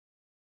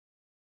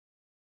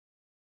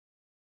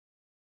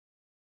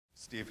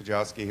Steve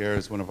Hajkowski here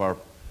is one of our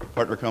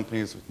partner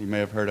companies you may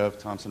have heard of,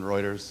 Thomson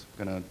Reuters.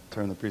 I'm going to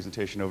turn the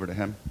presentation over to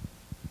him.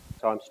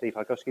 So I'm Steve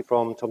Hajkowski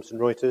from Thomson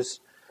Reuters.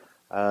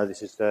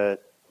 This is the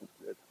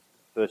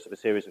first of a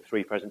series of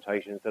 3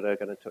 presentations that are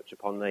going to touch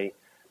upon the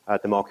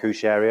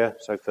Markush area.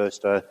 So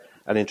first, an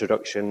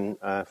introduction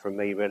from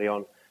me really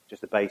on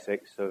just the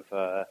basics of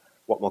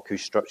what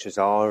Markush structures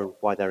are and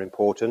why they're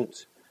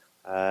important.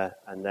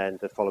 And then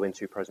the following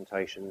 2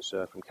 presentations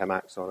from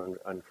ChemAxon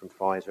and from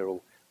Pfizer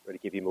will really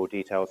give you more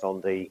details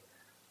on the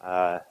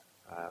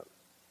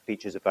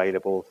features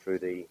available through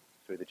the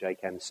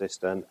JChem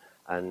system,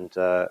 and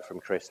from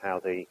Chris how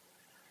this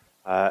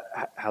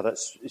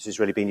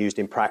is really being used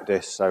in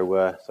practice.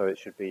 So it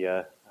should be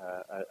a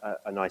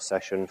nice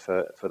session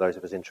for those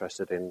of us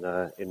interested in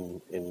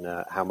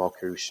how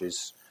Markush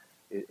is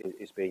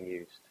being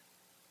used.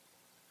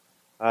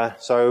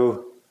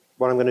 So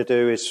what I'm going to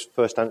do is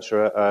first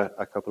answer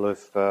a couple of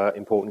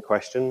important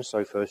questions.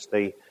 So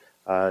firstly,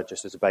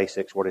 just as a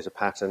basics, what is a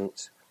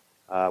patent?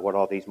 What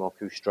are these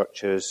Markush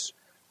structures?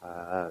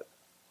 How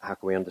can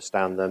we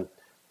understand them?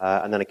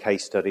 And then a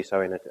case study, so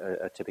in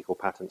a typical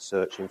patent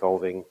search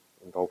involving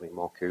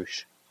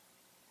Markush.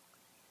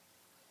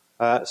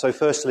 So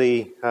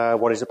firstly,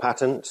 what is a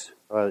patent?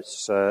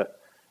 It's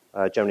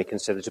generally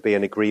considered to be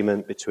an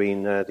agreement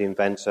between the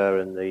inventor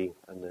and the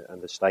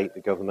state, the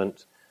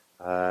government,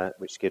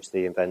 which gives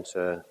the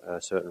inventor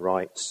certain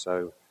rights.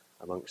 So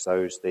amongst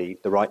those, the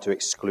right to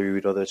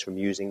exclude others from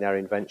using their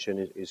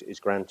invention is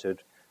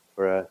granted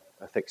for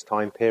a fixed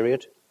time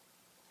period.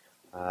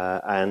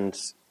 And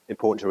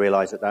important to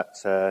realise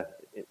that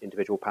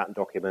individual patent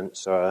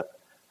documents are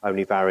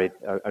only valid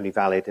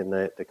in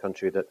the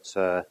country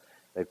that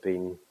they've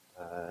been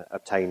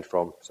obtained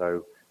from.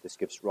 So this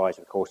gives rise,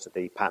 of course, to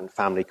the patent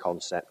family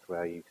concept,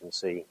 where you can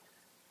see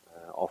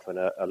often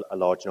a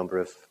large number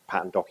of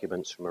patent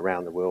documents from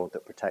around the world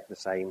that protect the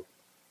same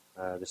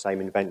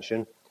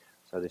invention.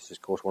 So this is,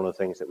 of course, one of the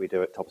things that we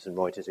do at Thomson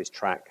Reuters is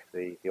track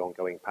the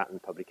ongoing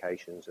patent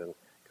publications and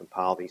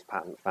compile these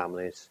patent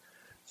families,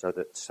 so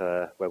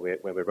that where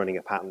we're running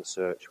a patent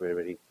search, we're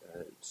really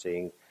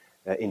seeing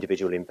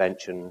individual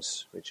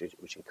inventions, which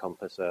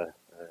encompass a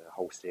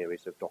whole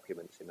series of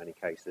documents in many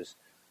cases,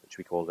 which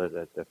we call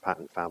the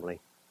patent family.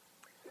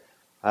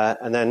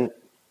 And then,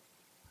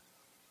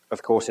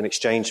 of course, in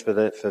exchange for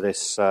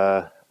this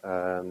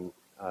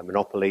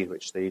monopoly,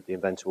 which the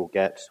inventor will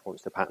get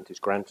once the patent is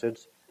granted,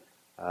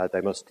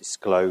 they must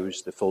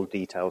disclose the full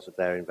details of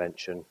their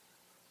invention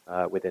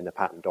within the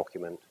patent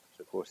document.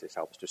 So, of course, this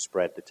helps to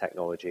spread the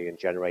technology and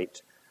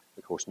generate,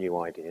 of course,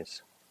 new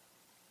ideas.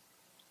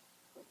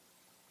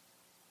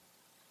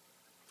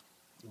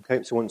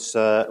 Okay, so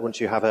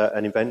once you have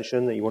an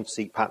invention that you want to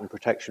seek patent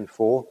protection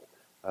for,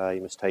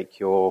 you must take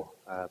your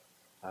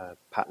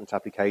patent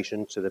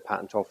application to the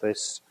patent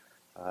office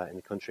in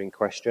the country in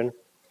question.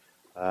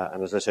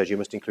 And as I said, you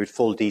must include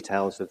full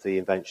details of the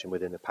invention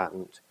within the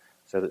patent,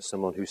 so that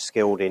someone who's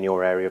skilled in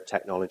your area of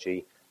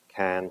technology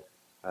can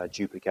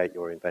duplicate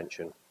your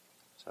invention.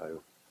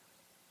 So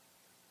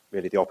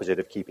really the opposite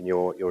of keeping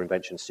your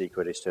invention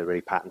secret is to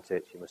really patent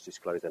it. You must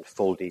disclose then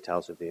full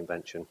details of the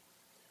invention.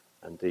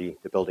 And the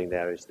building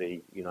there is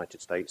the United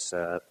States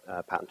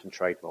Patent and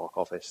Trademark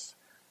Office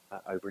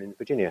over in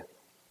Virginia.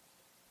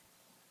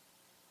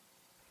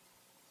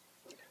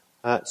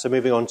 So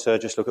moving on to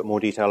just look at more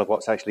detail of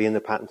what's actually in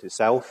the patent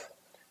itself.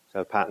 So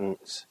a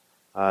patent,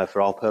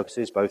 for our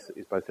purposes,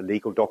 is both a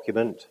legal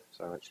document,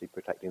 so actually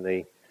protecting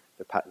the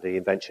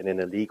invention in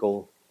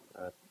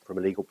from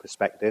a legal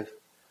perspective.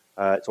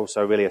 It's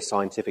also really a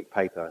scientific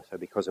paper, so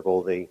because of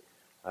all the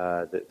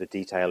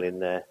detail in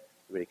there,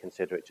 we really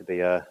consider it to be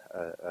a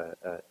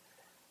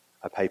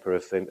paper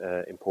of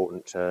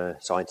important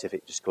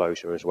scientific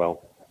disclosure as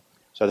well.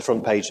 So the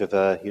front page of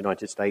the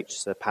United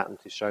States patent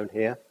is shown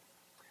here,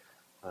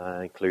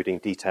 including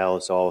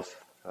details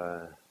of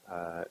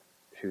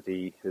who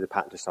the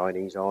patent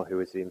assignees are, who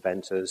is the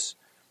inventors,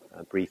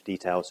 brief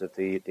details of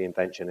the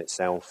invention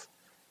itself,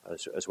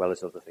 as well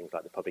as other things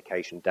like the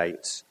publication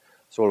dates.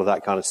 So all of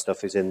that kind of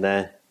stuff is in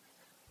there.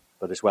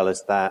 But as well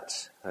as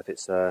that, if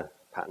it's a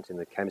patent in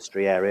the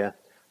chemistry area,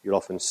 you'll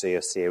often see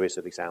a series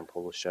of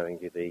examples showing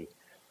you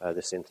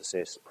the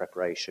synthesis,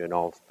 preparation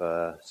of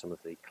some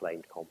of the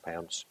claimed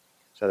compounds.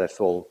 So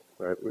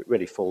they're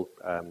really full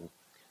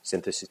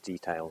synthesis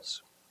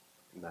details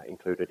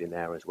included in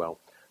there as well.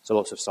 So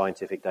lots of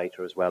scientific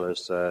data as well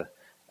as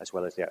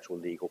the actual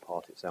legal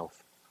part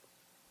itself.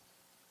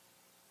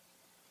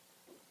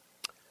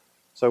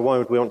 So why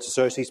would we want to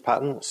search these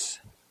patents?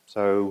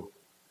 So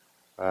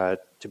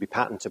to be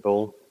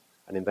patentable,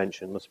 an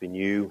invention must be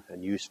new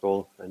and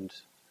useful and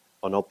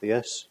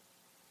unobvious,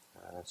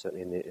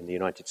 certainly in the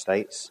United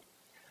States.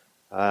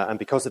 And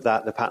because of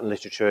that, the patent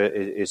literature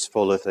is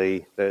full of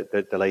the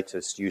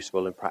latest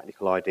useful and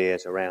practical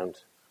ideas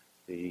around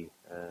the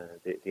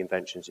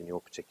inventions in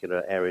your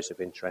particular areas of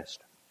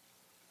interest.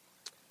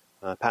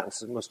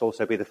 Patents must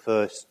also be the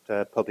first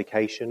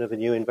publication of a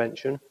new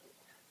invention.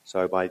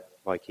 So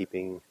by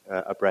keeping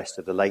abreast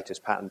of the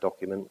latest patent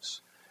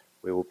documents,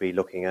 we will be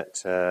looking at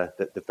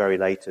the very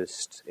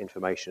latest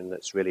information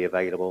that's really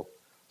available.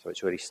 So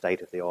it's really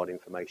state-of-the-art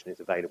information is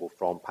available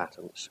from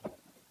patents.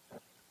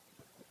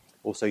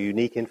 Also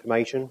unique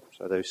information.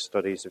 So those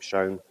studies have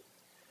shown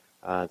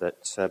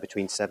that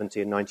between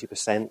 70 and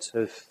 90%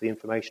 of the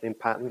information in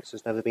patents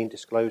has never been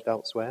disclosed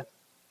elsewhere.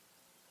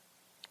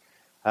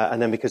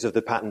 And then because of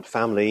the patent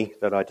family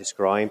that I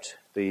described,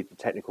 the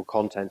technical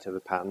content of a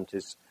patent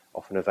is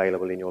often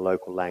available in your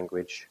local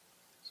language.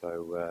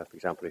 So, for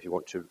example, if you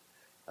want to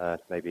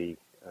maybe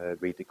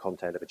read the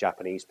content of a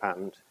Japanese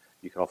patent,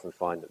 you can often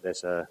find that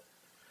there's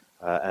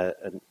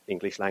an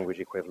English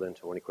language equivalent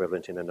or an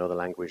equivalent in another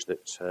language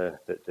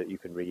that you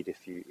can read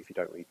if you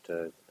don't read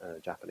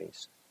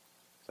Japanese.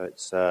 So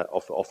it's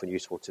often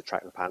useful to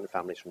track the patent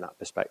families from that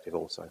perspective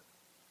also.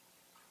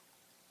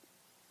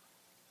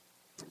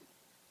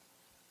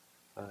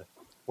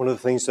 One of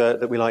the things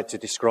that we like to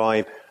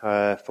describe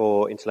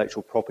for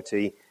intellectual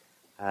property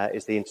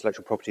is the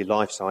intellectual property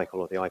life cycle,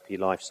 or the IP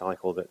life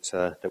cycle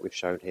that we've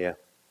shown here.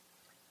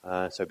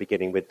 So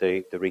beginning with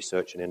the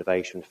research and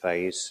innovation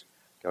phase,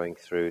 going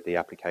through the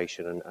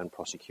application and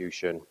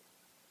prosecution,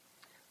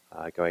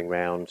 going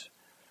round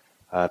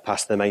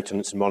past the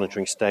maintenance and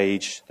monitoring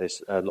stage.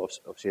 There's a lot of,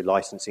 obviously,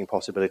 licensing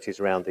possibilities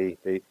around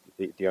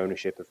the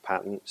ownership of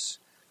patents.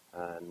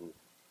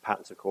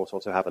 Patents, of course,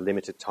 also have a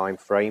limited time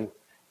frame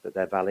that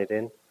they're valid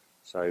in.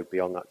 So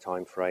beyond that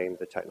time frame,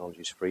 the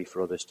technology is free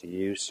for others to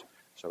use.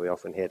 So we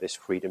often hear this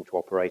freedom to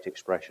operate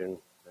expression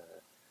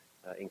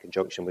in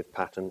conjunction with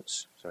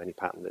patents. So any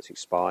patent that's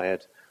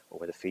expired or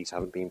where the fees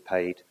haven't been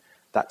paid,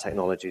 that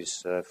technology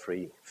is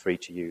free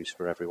to use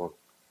for everyone.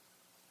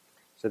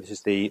 So this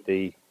is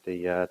the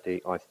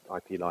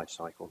IP life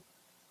cycle.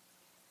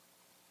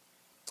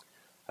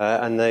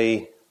 And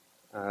the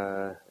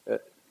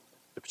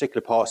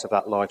particular parts of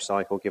that life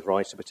cycle give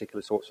rise to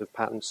particular sorts of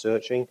patent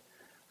searching,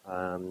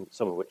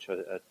 some of which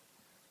are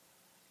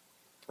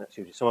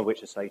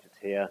stated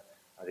here.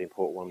 The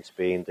important ones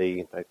being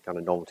the kind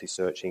of novelty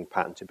searching,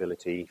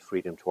 patentability,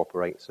 freedom to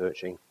operate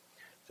searching.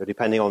 So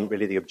depending on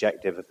really the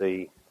objective of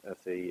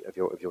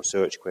your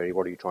search query,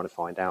 what are you trying to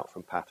find out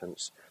from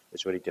patents?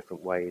 There's really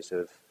different ways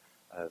of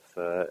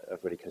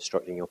really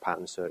constructing your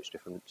patent search,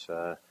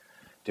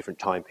 different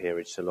time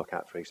periods to look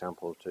at, for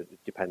example,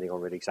 depending on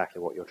really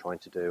exactly what you're trying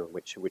to do and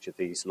which of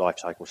these life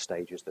cycle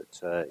stages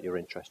that you're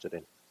interested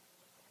in.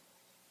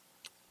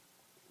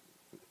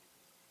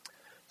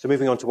 So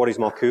moving on to what is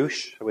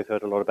Markush. We've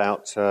heard a lot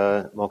about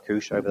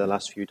Markush over the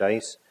last few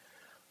days.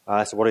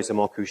 So what is the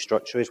Markush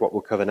structure is what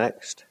we'll cover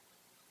next.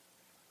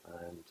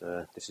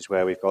 And this is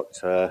where we've got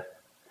a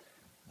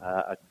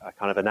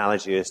kind of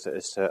analogy as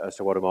to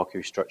what a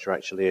Markush structure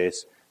actually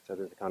is. So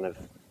there's a kind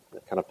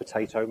of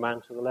potato man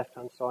to the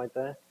left-hand side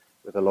there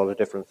with a lot of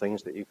different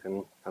things that you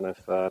can kind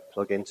of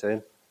plug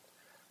into.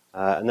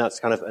 And that's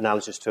kind of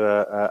analogous to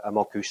a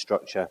Markush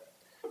structure.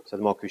 So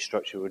the Markush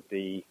structure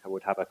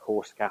would have a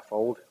core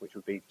scaffold, which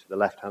would be to the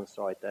left-hand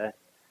side there.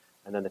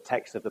 And then the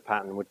text of the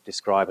patent would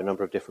describe a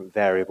number of different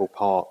variable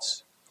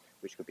parts,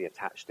 which could be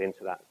attached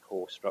into that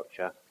core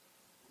structure.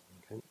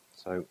 Okay.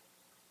 So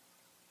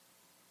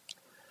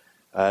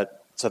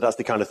that's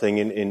the kind of thing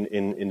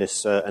in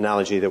this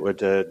analogy that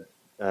would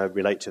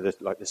relate to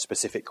the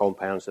specific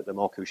compounds that the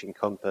Markush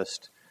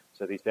encompassed.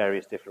 So these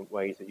various different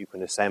ways that you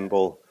can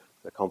assemble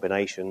the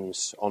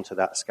combinations onto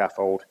that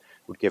scaffold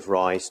would give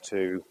rise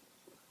to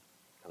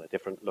kind of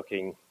different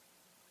looking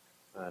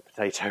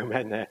potato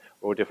men there,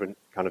 or different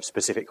kind of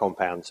specific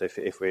compounds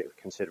if we're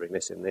considering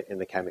this in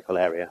the chemical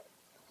area.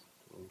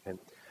 Okay.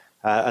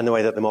 And the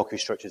way that the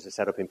Markush structures are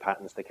set up in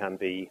patents, there can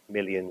be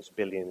millions,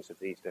 billions of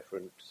these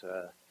different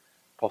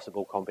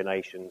possible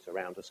combinations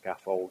around a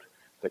scaffold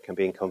that can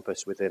be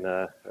encompassed within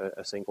a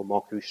single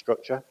Markush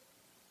structure.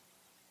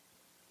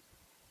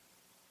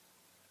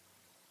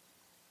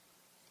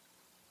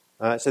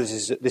 So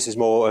this is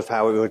more of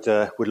how it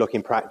would look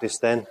in practice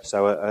then.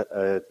 So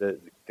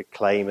the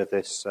claim of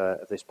this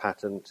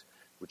patent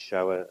would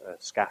show a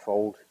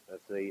scaffold of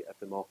the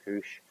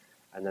Markush,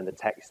 and then the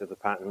text of the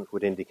patent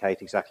would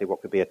indicate exactly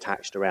what could be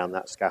attached around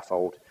that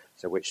scaffold.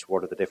 So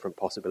what are the different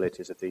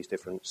possibilities of these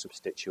different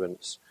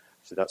substituents?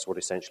 So that's what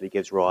essentially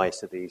gives rise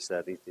to these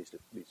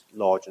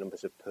large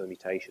numbers of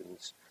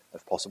permutations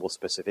of possible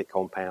specific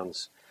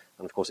compounds.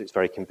 And of course, it's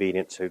very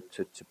convenient to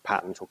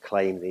patent or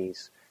claim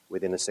these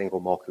within a single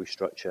Markush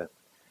structure.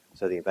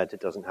 So the inventor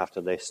doesn't have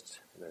to list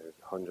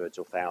hundreds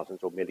or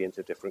thousands or millions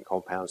of different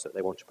compounds that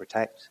they want to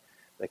protect.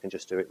 They can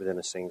just do it within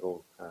a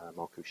single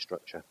Markush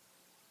structure.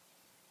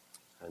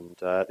 And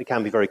it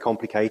can be very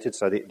complicated.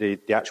 So the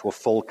actual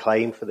full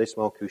claim for this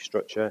Markush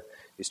structure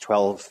is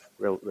 12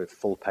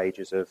 full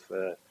pages of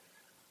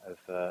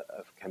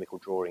chemical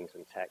drawings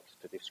and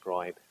text to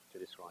describe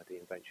the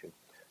invention.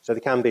 So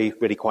they can be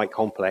really quite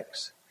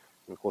complex.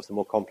 And of course, the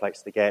more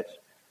complex they get,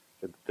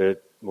 the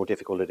more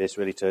difficult it is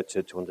really to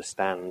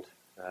understand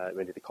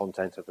really the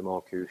content of the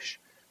Markush.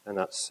 And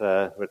that's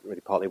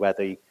really partly where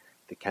the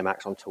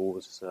ChemAxon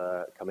tools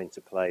come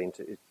into play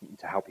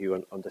to help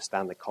you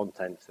understand the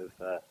content of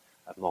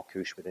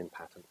Markush within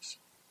patents.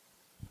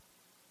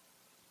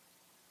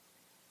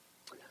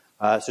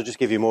 So just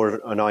give you more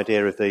of an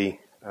idea of the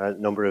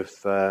number of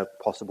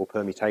possible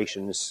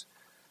permutations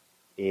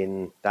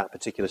in that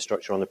particular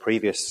structure on the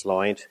previous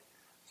slide.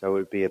 So it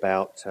would be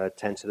about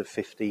 10 to the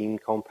 15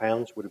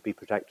 compounds would be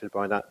protected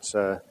by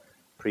that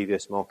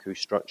previous Markush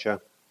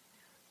structure.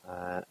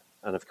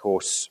 And of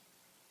course,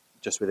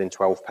 just within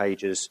 12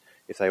 pages,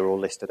 if they were all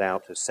listed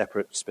out as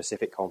separate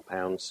specific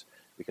compounds,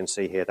 we can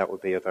see here that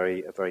would be a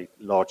very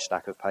large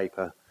stack of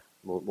paper,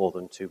 more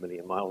than 2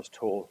 million miles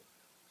tall.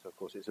 So of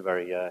course, it's a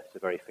very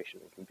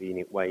efficient and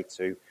convenient way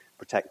to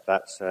protect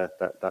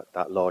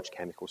that large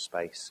chemical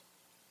space.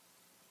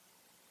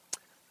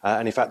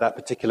 And in fact, that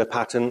particular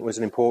patent was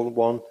an important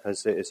one,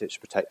 as it's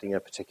protecting a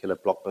particular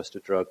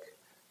blockbuster drug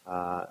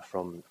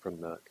from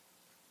Merck.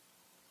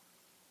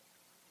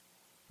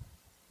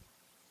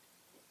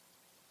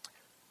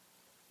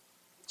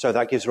 So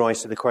that gives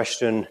rise to the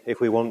question: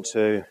 if we want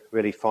to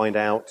really find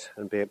out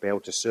and be able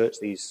to search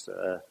these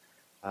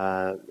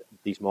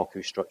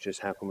Markush structures,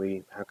 how can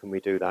we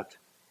do that?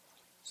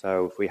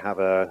 So if we have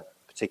a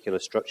particular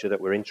structure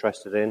that we're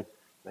interested in,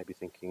 maybe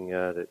thinking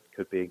that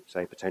could be,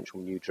 say, a potential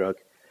new drug,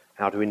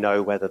 how do we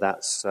know whether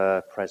that's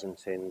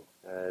present in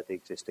the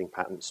existing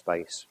patent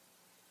space?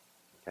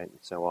 Okay,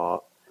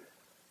 so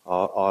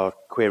our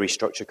query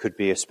structure could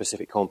be a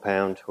specific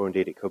compound, or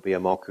indeed it could be a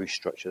Markush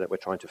structure that we're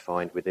trying to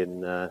find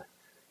within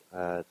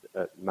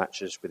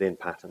matches within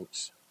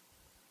patents.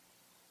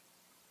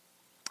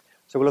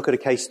 So we'll look at a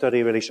case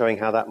study really showing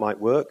how that might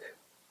work.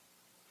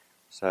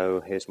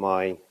 So here's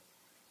my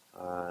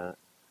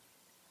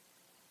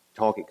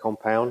target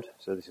compound.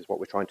 So this is what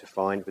we're trying to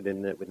find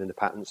within the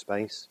patent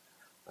space.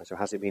 So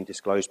has it been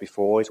disclosed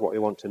before is what we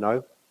want to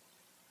know.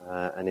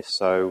 And if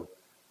so,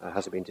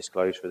 has it been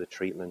disclosed for the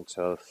treatment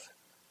of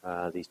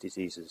these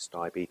diseases,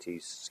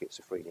 diabetes,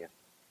 schizophrenia?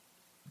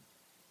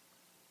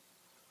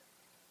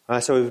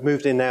 So we've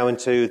moved in now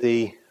into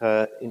the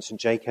instant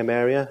JChem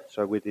area,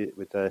 so with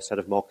a set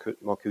of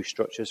Markush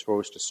structures for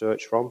us to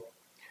search from.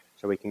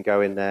 So we can go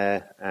in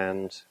there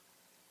and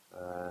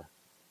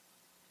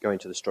go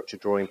into the structure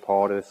drawing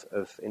part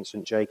of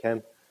instant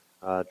JChem,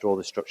 draw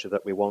the structure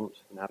that we want,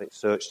 and have it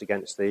searched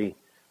against the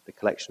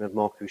collection of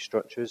Markush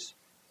structures.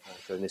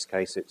 So in this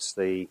case, it's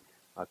the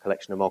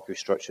collection of Markush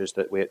structures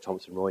that we at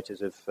Thomson Reuters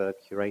have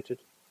curated.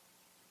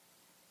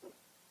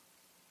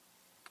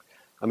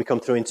 And we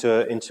come through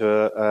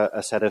into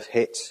a set of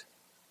hit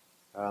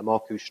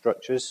Markush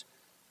structures.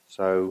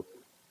 So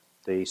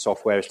the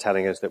software is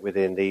telling us that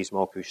within these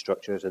Markush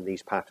structures and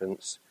these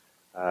patents,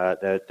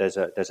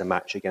 there's a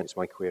match against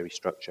my query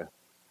structure.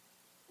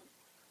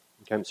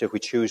 Okay, so if we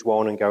choose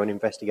one and go and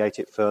investigate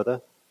it further,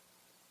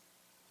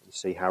 and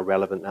see how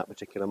relevant that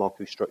particular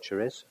Markush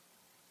structure is,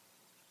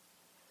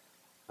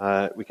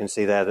 we can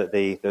see there that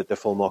the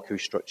full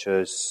Markush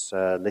structure is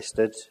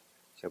listed,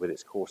 so with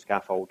its core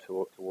scaffold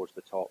towards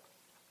the top.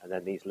 And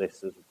then these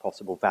lists of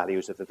possible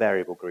values of the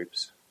variable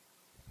groups.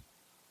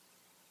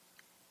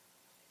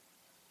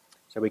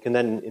 So we can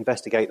then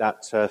investigate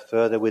that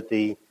further with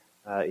the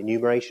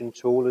enumeration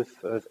tool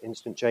of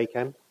instant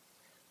JChem.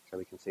 So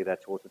we can see there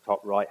towards the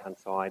top right-hand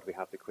side, we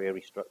have the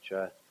query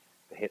structure,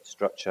 the hit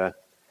structure,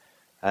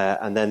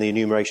 and then the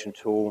enumeration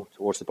tool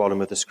towards the bottom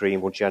of the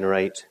screen will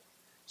generate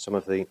some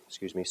of the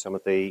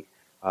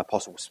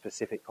possible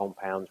specific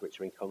compounds which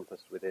are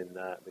encompassed within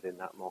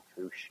that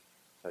Markush.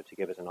 So to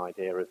give us an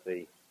idea of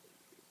the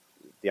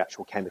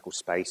actual chemical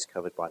space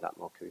covered by that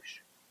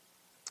Markush.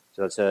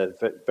 So it's a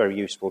very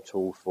useful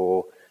tool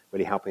for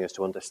really helping us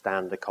to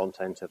understand the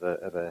content of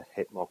a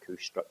hit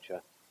Markush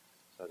structure.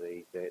 So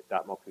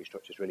that Markush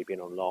structure has really been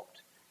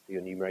unlocked. The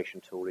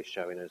enumeration tool is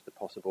showing us the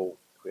possible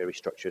query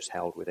structures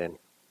held within.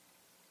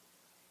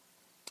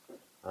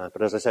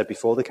 But as I said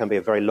before, there can be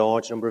a very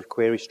large number of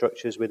query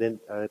structures within,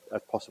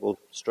 of possible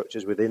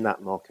structures within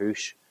that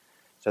Markush.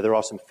 So there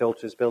are some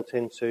filters built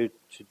into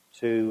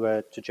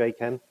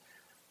JChem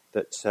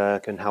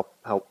that can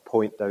help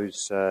point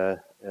those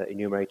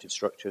enumerated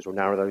structures or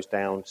narrow those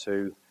down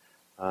to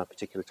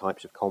particular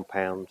types of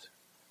compound.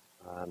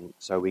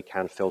 So we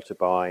can filter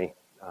by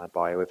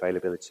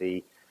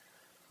bioavailability,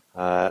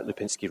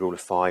 Lipinski rule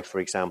of 5, for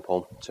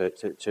example, to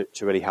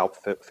really help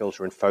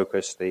filter and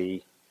focus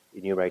the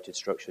enumerated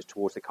structures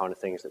towards the kind of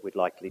things that we're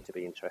likely to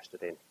be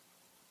interested in.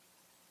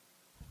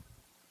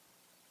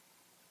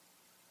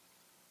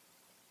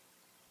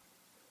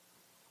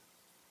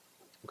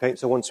 Okay,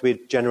 so once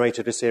we've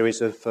generated a series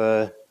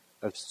of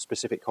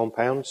specific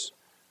compounds,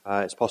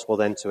 it's possible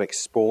then to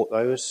export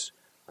those.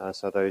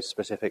 So those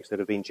specifics that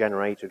have been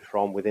generated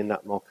from within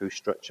that Markush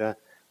structure,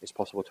 it's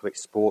possible to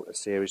export a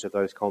series of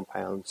those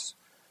compounds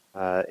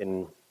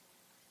in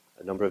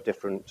a number of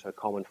different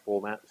common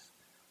formats.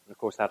 And of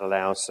course, that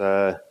allows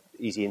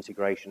easy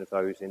integration of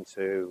those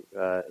into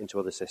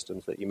other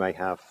systems that you may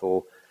have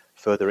for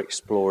further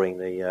exploring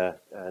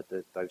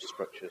those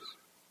structures.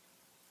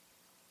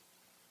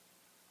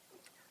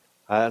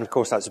 And of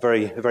course, that's a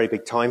very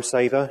big time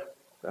saver.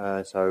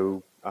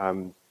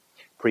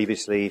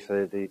 Previously,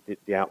 for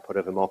the output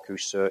of a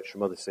Markush search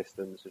from other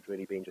systems had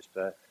really been just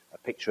a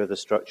picture of the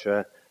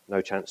structure,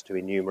 no chance to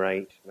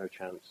enumerate, no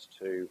chance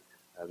to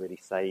really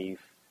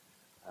save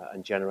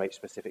and generate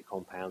specific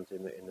compounds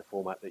in the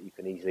format that you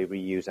can easily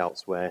reuse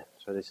elsewhere.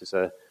 So this is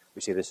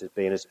we see this as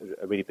being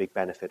a really big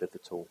benefit of the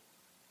tool.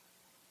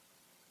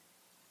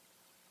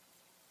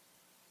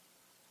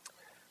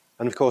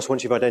 And of course,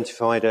 once you've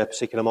identified a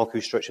particular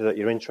Markush structure that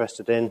you're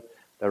interested in,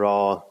 there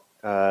are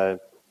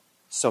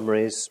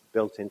summaries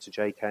built into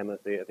JChem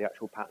of the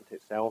actual patent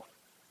itself.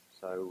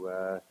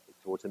 So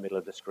towards the middle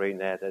of the screen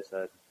there's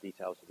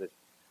details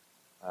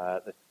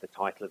of the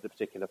title of the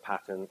particular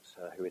patent,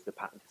 who is the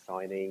patent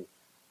assignee,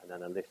 and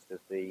then a list of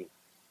the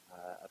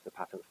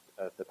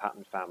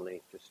patent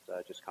family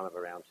just kind of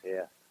around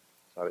here.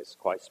 So it's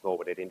quite small,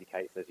 but it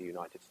indicates there's a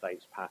United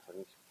States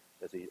patent,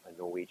 there's a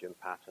Norwegian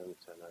patent,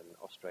 and an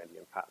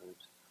Australian patent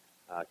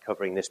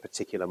covering this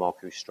particular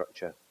Markush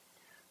structure.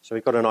 So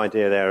we've got an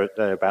idea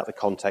there about the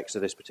context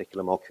of this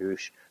particular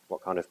Markush,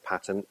 what kind of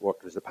patent,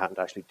 what does the patent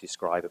actually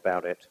describe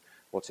about it,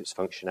 what's its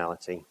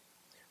functionality.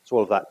 So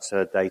all of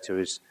that data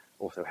is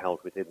also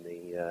held within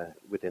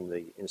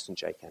the Instant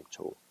JChem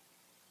tool.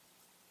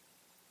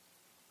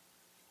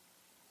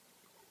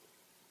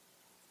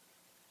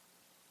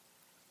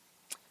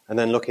 And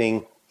then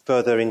looking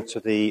further into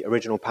the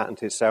original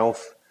patent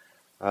itself,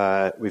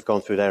 we've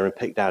gone through there and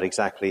picked out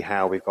exactly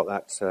how we've got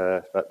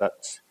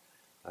that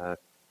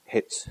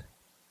hit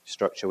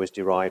structure was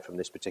derived from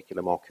this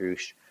particular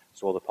Markush.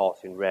 So all the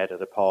parts in red are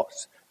the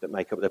parts that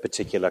make up the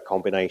particular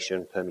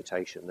combination,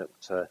 permutation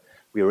that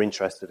we were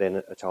interested in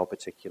at our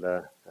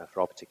particular,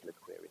 for our particular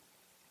query.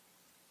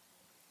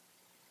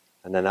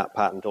 And then that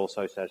patent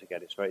also says,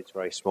 again, it's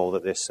very small,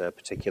 that this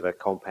particular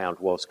compound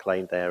was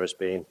claimed there as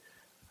being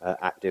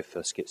active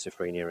for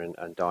schizophrenia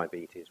and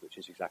diabetes, which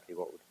is exactly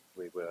what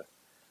we were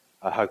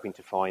hoping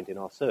to find in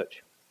our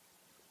search.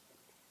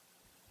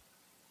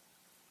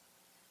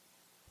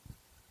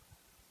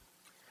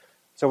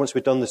 So once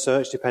we've done the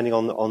search, depending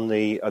on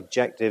the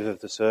objective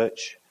of the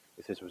search,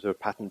 if this was a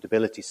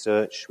patentability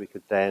search, we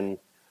could then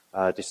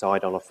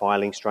decide on a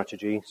filing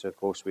strategy. So of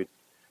course we'd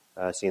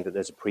seen that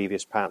there's a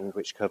previous patent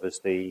which covers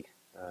the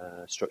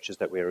structures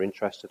that we are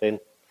interested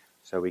in.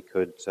 So we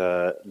could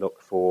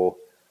look for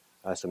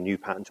some new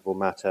patentable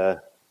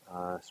matter,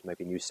 so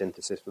maybe new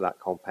synthesis for that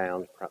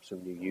compound, perhaps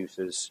some new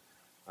uses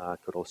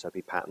could also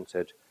be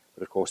patented.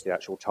 But of course the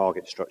actual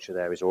target structure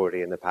there is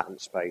already in the patent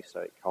space,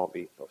 so it can't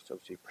be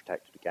obviously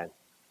protected again.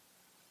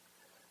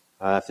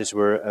 If this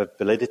were a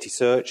validity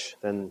search,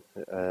 then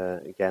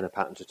again a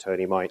patent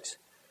attorney might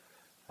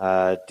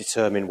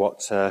determine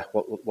what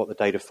the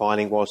date of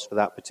filing was for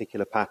that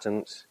particular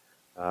patent,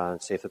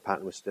 and see if the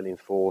patent was still in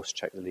force,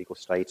 check the legal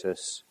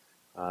status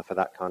for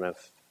that kind of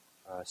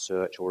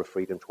search, or a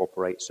freedom to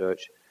operate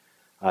search,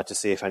 to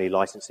see if any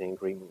licensing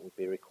agreement would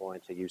be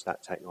required to use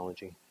that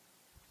technology.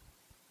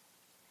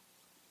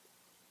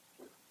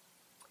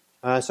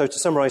 So to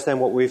summarize then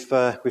what we've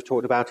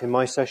talked about in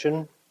my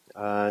session,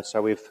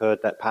 so we've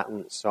heard that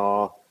patents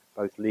are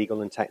both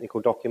legal and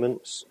technical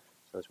documents,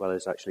 so as well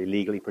as actually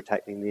legally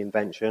protecting the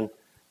invention.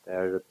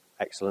 They're an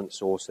excellent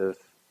source of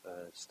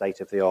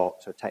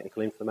state-of-the-art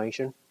technical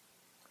information,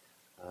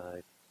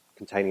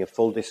 containing a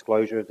full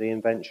disclosure of the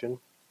invention,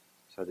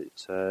 so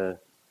that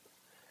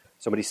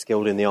somebody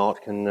skilled in the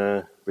art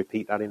can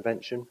repeat that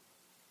invention.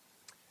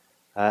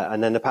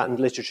 And then the patent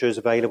literature is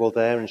available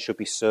there and should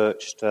be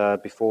searched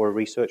before a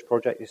research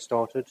project is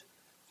started,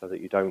 so that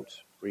you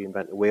don't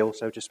reinvent the wheel,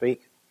 so to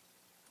speak.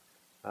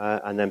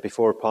 And then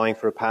before applying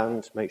for a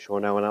patent, make sure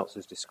no one else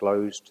has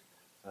disclosed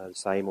the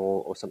same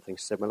or something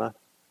similar.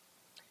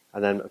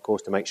 And then, of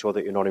course, to make sure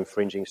that you're not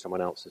infringing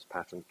someone else's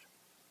patent.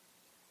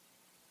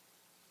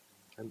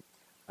 Okay.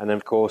 And then,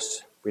 of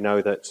course, we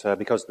know that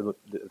because of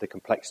the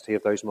complexity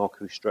of those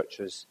Markush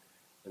structures,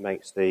 it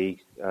makes the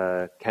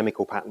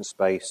chemical patent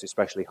space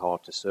especially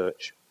hard to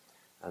search.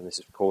 And this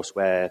is, of course,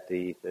 where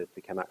the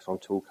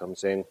ChemAxon tool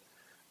comes in.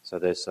 So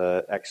there's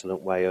an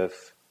excellent way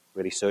of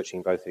really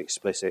searching both the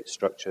explicit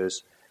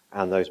structures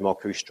and those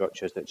Markush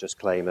structures that just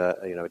claim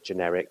a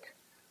generic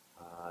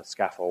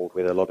scaffold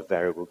with a lot of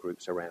variable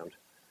groups around.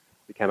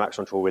 The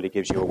ChemAxon tool really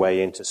gives you a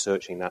way into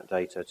searching that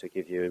data to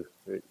give you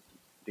the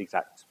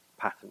exact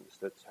patterns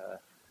that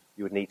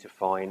you would need to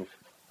find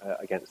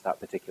against that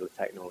particular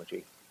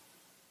technology.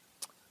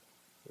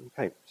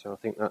 Okay, so I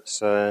think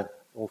that's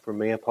all from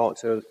me, apart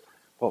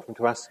from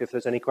to ask if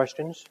there's any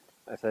questions.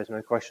 If there's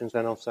no questions,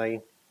 then I'll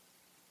say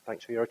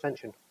thanks for your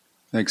attention.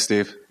 Thanks,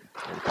 Steve.